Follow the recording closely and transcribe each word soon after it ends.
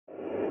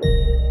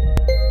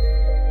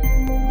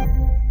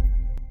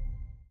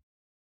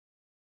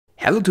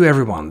Hello to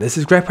everyone, this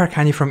is Greg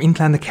Parkani from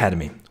Intland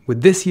Academy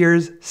with this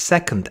year's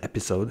second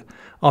episode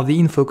of the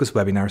InFocus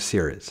webinar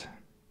series.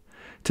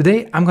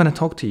 Today I'm going to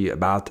talk to you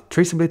about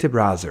Traceability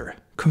Browser,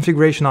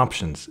 configuration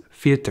options,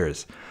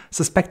 filters,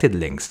 suspected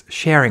links,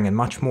 sharing and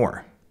much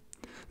more.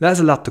 There's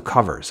a lot to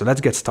cover, so let's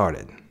get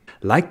started.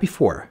 Like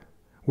before,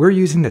 we're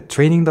using the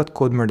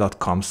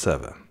training.codemer.com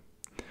server.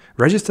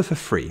 Register for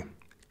free,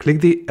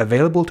 click the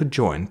Available to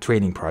Join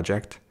training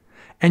project,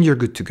 and you're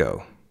good to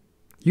go.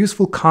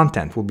 Useful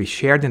content will be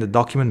shared in the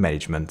document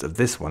management of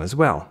this one as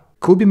well.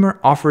 Codebeamer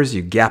offers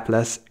you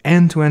gapless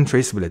end-to-end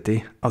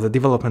traceability of the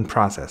development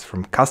process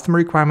from customer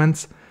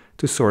requirements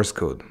to source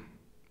code.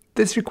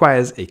 This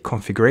requires a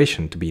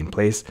configuration to be in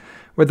place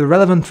where the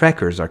relevant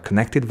trackers are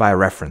connected via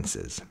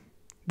references.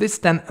 This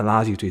then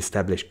allows you to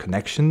establish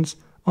connections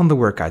on the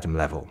work item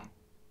level.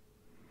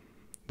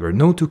 There are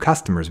no two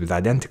customers with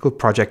identical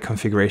project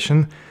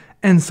configuration,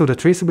 and so the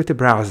Traceability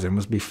Browser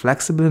must be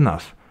flexible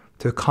enough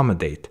to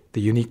accommodate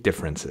the unique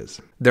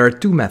differences. There are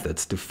two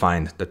methods to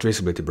find the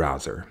Traceability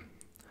Browser.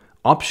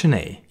 Option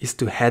A is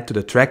to head to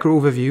the tracker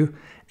overview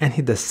and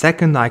hit the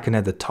second icon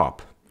at the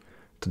top,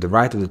 to the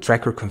right of the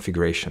tracker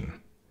configuration.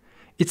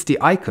 It's the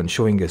icon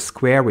showing a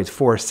square with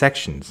 4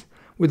 sections,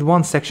 with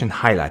one section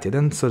highlighted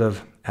and sort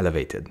of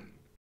elevated.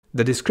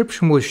 The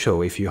description will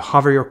show if you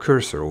hover your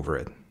cursor over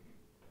it.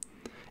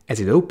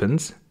 As it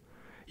opens,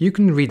 you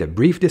can read a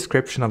brief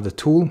description of the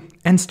tool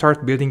and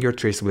start building your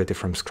traceability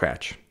from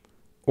scratch,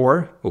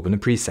 or open a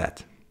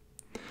preset.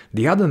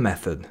 The other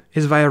method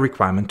is via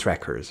requirement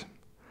trackers.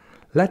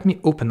 Let me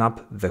open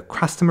up the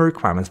Customer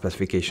Requirement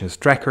Specifications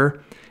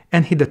tracker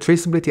and hit the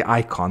traceability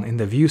icon in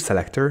the View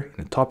selector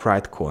in the top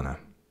right corner.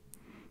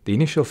 The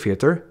initial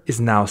filter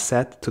is now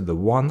set to the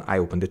one I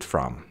opened it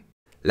from.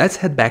 Let's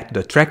head back to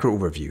the tracker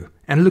overview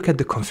and look at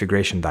the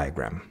configuration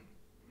diagram.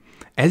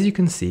 As you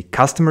can see,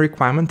 customer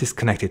requirement is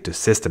connected to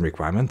system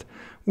requirement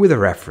with a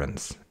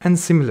reference, and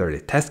similarly,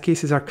 test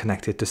cases are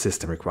connected to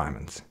system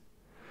requirements.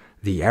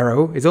 The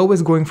arrow is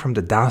always going from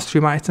the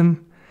downstream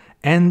item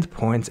and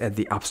points at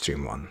the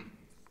upstream one.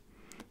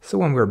 So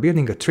when we're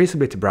building a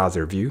Traceability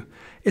Browser view,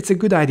 it's a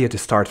good idea to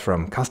start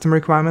from customer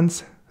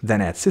requirements,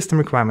 then add system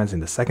requirements in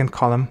the second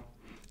column,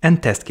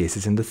 and test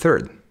cases in the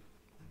third.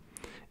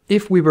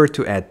 If we were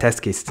to add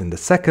test cases in the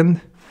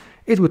second,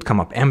 it would come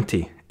up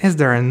empty, as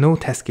there are no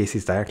test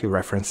cases directly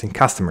referencing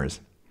customers.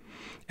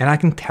 And I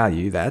can tell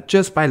you that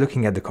just by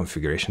looking at the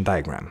configuration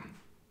diagram.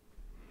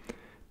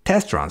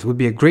 Test runs would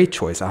be a great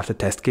choice after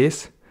test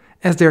case,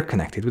 as they are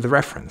connected with a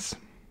reference.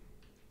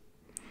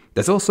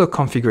 There's also a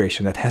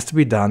configuration that has to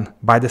be done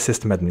by the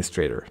system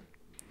administrator.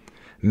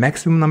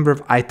 Maximum number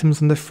of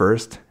items on the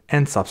first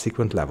and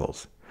subsequent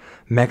levels,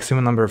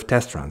 maximum number of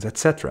test runs,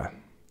 etc.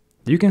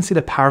 You can see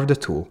the power of the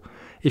tool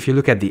if you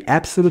look at the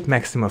absolute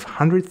maximum of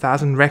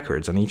 100,000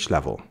 records on each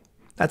level.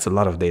 That's a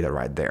lot of data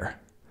right there.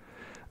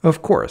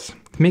 Of course,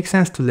 it makes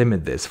sense to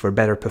limit this for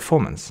better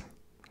performance.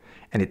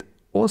 And it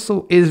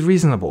also is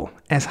reasonable,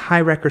 as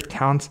high record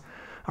counts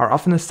are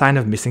often a sign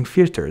of missing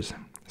filters,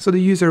 so the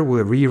user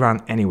will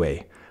rerun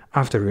anyway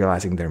after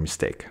realizing their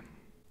mistake.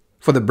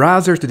 For the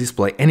browser to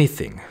display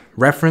anything,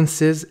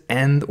 references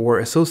and/or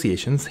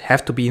associations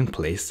have to be in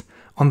place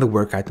on the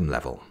work item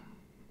level.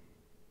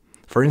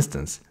 For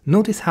instance,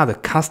 notice how the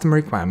customer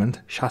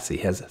requirement chassis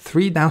has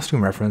 3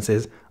 downstream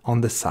references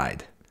on the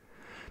side.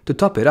 To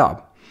top it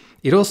up,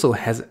 it also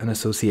has an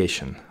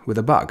association with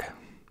a bug,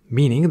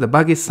 meaning the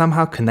bug is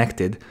somehow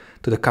connected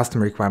to the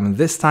customer requirement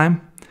this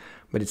time,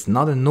 but it's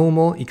not a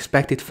normal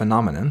expected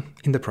phenomenon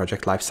in the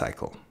project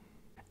lifecycle.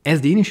 As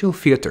the initial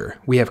filter,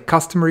 we have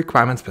customer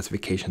requirement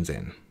specifications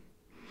in.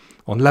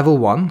 On level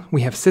 1,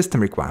 we have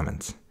system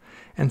requirements,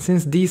 and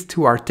since these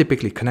two are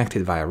typically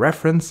connected via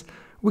reference,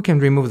 we can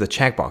remove the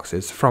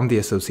checkboxes from the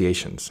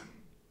associations.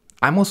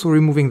 I'm also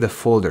removing the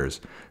folders,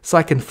 so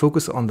I can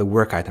focus on the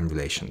work item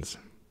relations.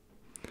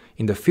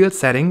 In the field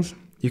settings,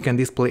 you can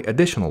display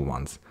additional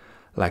ones,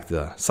 like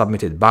the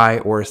submitted by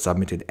or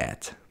submitted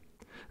at.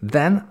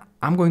 Then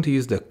I'm going to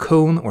use the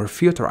cone or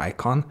filter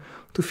icon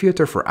to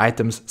filter for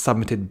items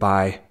submitted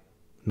by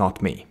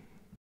not me.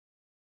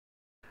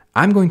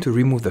 I'm going to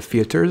remove the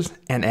filters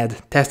and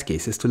add test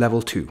cases to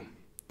level 2.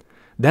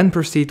 Then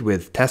proceed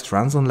with test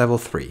runs on level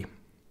 3.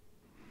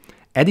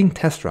 Adding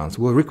test runs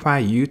will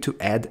require you to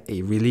add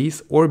a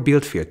release or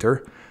build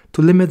filter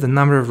to limit the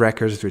number of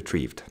records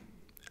retrieved.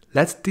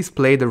 Let's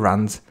display the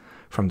runs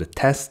from the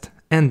test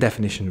and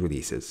definition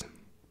releases.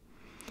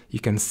 You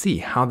can see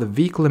how the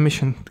vehicle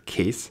emission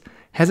case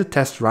has a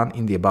test run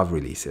in the above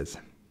releases.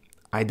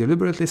 I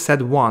deliberately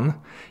said 1,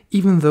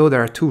 even though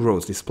there are 2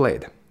 rows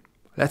displayed.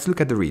 Let's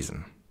look at the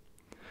reason.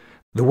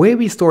 The way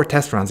we store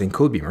test runs in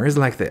Codebeamer is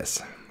like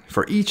this.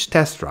 For each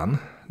test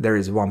run, there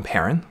is 1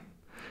 parent,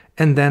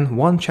 and then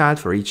 1 child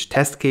for each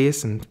test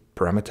case and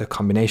parameter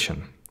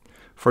combination.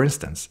 For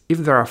instance, if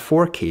there are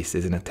 4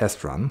 cases in a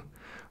test run,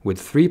 with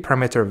 3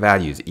 parameter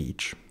values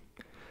each,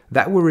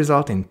 that will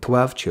result in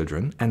 12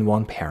 children and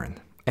 1 parent.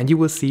 And you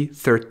will see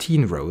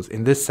 13 rows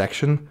in this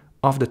section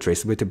of the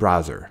Traceability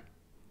Browser.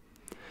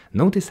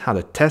 Notice how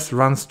the test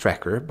runs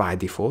tracker, by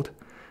default,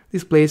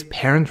 displays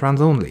parent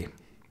runs only,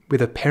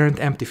 with a parent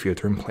empty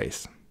filter in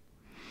place.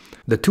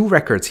 The two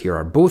records here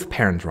are both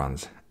parent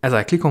runs. As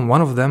I click on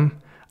one of them,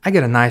 I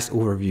get a nice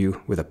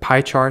overview with a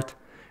pie chart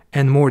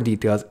and more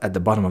details at the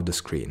bottom of the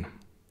screen.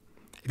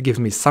 It gives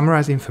me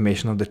summarized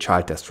information of the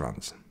child test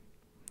runs.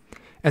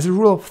 As a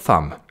rule of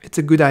thumb, it's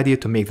a good idea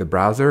to make the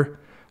browser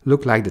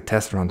look like the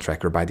test run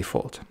tracker by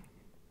default.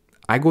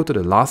 I go to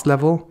the last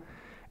level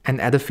and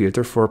add a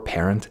filter for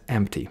parent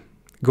empty.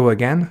 Go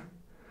again,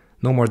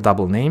 no more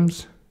double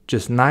names,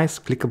 just nice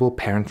clickable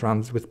parent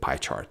runs with pie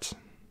charts.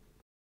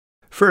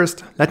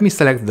 First, let me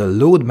select the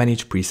Load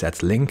Manage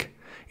Presets link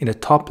in the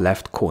top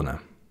left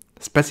corner.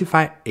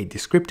 Specify a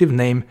descriptive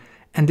name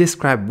and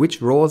describe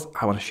which roles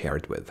I want to share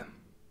it with.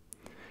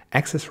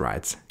 Access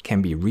rights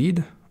can be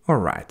read or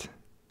write.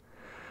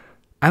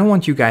 I don't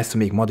want you guys to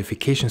make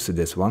modifications to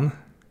this one.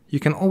 You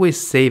can always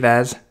save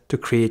as to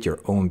create your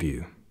own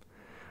view.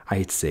 I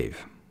hit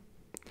save.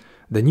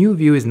 The new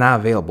view is now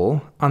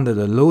available under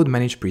the Load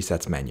Manage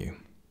Presets menu.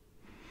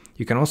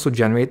 You can also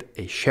generate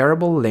a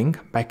shareable link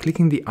by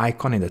clicking the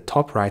icon in the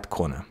top right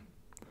corner.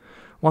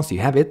 Once you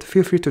have it,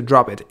 feel free to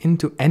drop it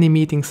into any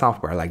meeting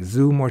software like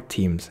Zoom or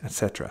Teams,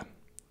 etc.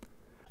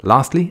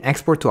 Lastly,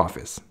 export to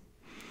Office.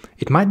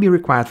 It might be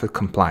required for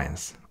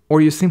compliance, or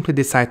you simply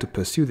decide to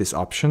pursue this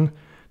option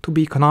to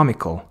be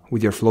economical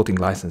with your floating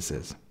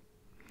licenses.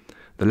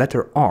 The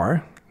letter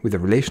R with a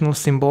relational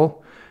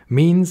symbol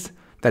means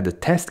that the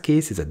test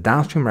case is a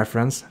downstream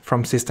reference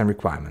from system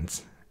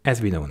requirements,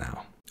 as we know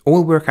now.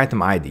 All work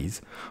item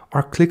IDs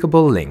are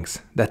clickable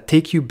links that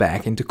take you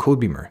back into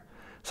Codebeamer,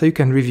 so you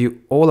can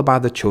review all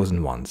about the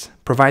chosen ones,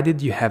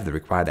 provided you have the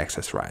required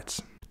access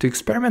rights. To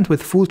experiment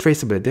with full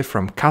traceability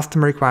from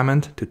customer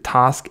requirement to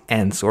task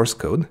and source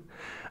code,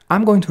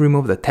 I'm going to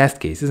remove the test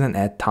cases and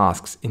add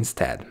tasks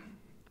instead.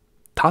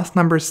 Task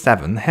number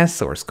 7 has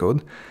source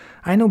code.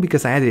 I know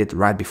because I added it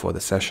right before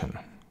the session.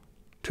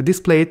 To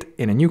display it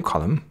in a new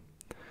column,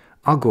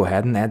 I'll go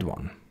ahead and add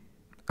one.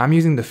 I'm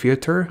using the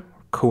filter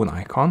cone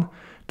icon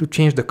to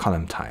change the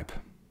column type.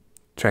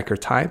 Tracker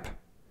type,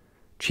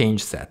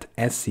 change set,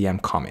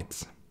 SCM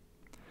commits.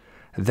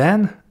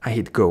 Then I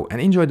hit go and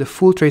enjoy the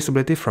full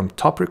traceability from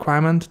top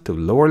requirement to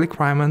lower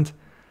requirement,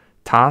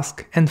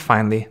 task, and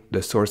finally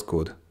the source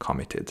code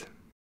committed.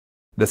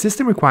 The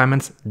system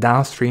requirements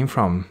downstream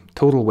from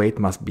total weight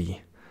must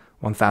be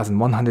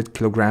 1,100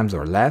 kilograms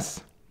or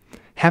less,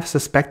 have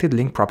suspected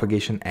link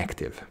propagation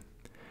active.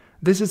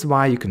 This is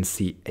why you can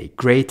see a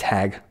gray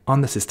tag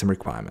on the system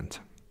requirement.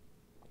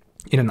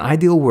 In an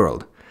ideal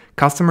world,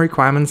 customer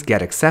requirements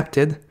get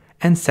accepted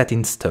and set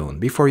in stone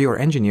before your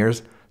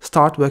engineers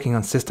start working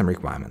on system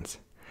requirements,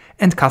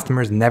 and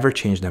customers never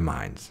change their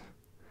minds.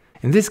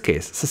 In this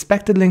case,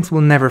 suspected links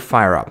will never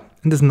fire up,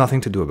 and there's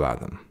nothing to do about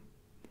them.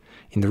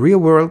 In the real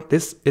world,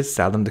 this is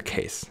seldom the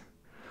case.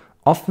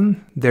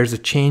 Often, there's a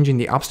change in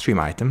the upstream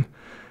item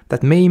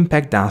that may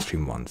impact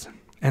downstream ones,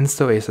 and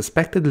so a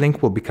suspected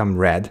link will become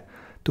red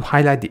to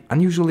highlight the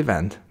unusual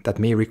event that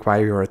may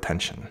require your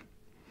attention.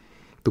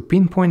 To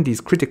pinpoint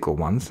these critical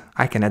ones,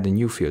 I can add a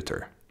new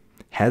filter.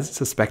 Has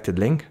suspected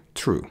link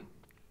true.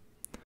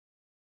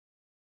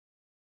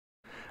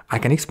 I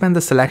can expand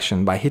the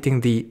selection by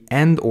hitting the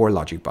AND or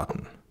logic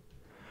button.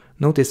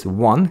 Notice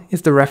 1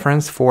 is the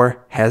reference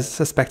for has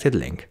suspected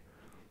link.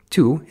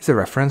 2 is a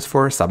reference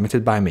for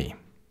submitted by me.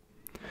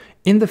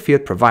 In the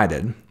field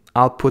provided,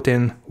 I'll put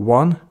in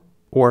 1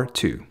 or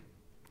 2.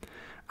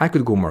 I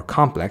could go more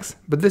complex,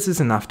 but this is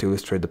enough to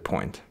illustrate the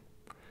point.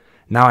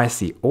 Now I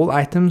see all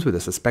items with a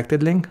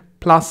suspected link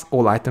plus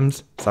all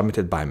items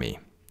submitted by me.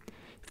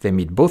 If they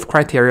meet both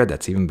criteria,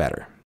 that's even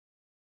better.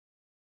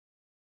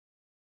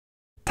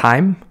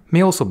 Time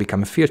may also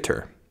become a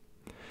filter.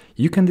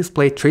 You can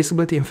display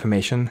traceability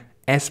information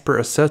as per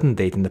a certain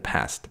date in the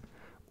past,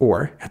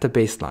 or at a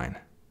baseline.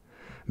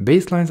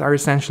 Baselines are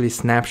essentially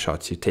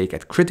snapshots you take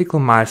at critical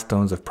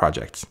milestones of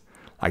projects,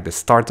 like the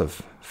start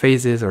of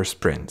phases or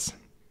sprints.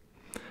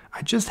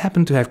 I just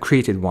happen to have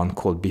created one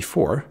called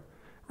before,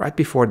 right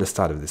before the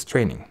start of this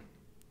training.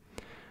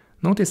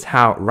 Notice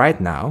how right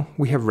now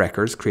we have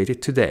records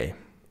created today.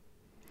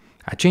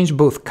 I changed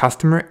both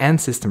customer and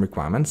system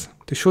requirements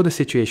to show the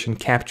situation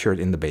captured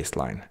in the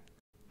baseline.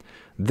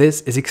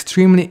 This is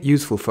extremely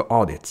useful for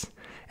audits,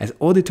 as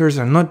auditors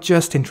are not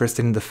just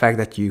interested in the fact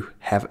that you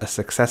have a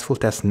successful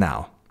test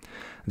now.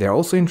 They are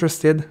also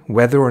interested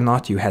whether or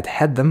not you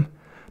had them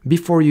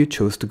before you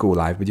chose to go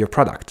live with your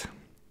product.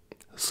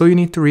 So you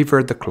need to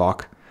revert the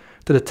clock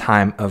to the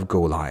time of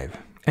go live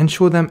and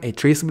show them a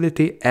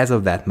traceability as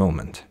of that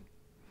moment.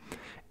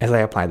 As I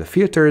apply the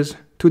filters,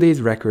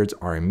 today's records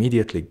are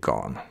immediately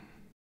gone.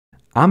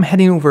 I'm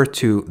heading over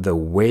to the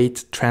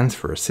weight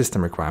transfer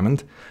system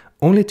requirement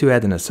only to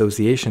add an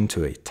association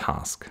to a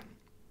task.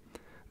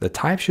 The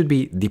type should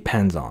be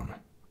depends on,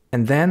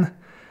 and then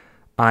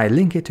I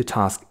link it to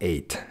task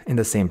 8 in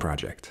the same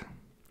project.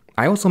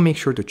 I also make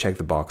sure to check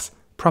the box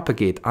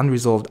propagate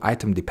unresolved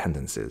item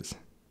dependencies.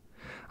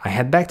 I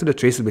head back to the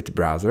Traceability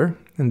Browser,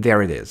 and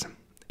there it is,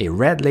 a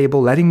red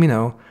label letting me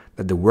know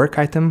that the work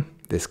item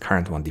this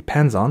current one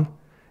depends on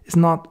is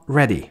not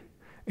ready.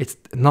 it's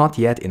not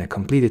yet in a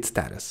completed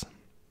status.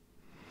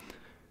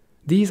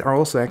 These are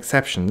also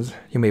exceptions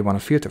you may want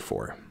to filter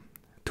for.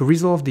 To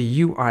resolve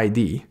the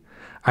UID,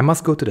 I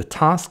must go to the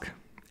task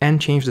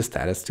and change the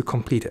status to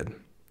completed.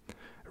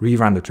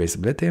 Rerun the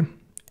traceability,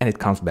 and it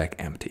comes back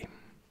empty.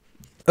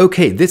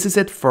 Okay, this is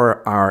it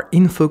for our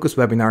InFocus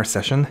webinar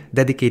session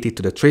dedicated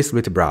to the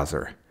Traceability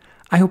Browser.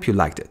 I hope you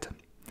liked it.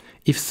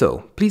 If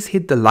so, please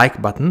hit the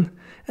like button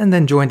and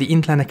then join the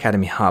Intland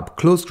Academy Hub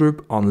closed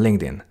group on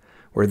LinkedIn,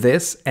 where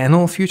this and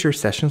all future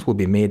sessions will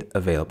be made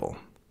available.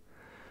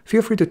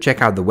 Feel free to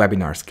check out the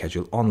webinar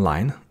schedule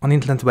online on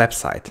Intland's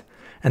website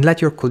and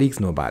let your colleagues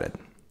know about it.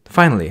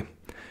 Finally,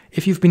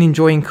 if you've been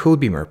enjoying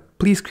Codebeamer,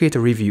 please create a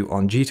review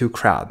on G2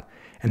 Crowd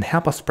and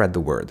help us spread the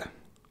word.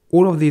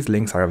 All of these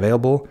links are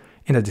available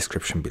in the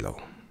description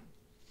below.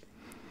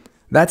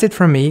 That's it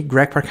from me,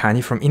 Greg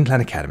Parkani from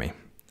Intland Academy.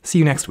 See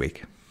you next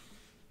week.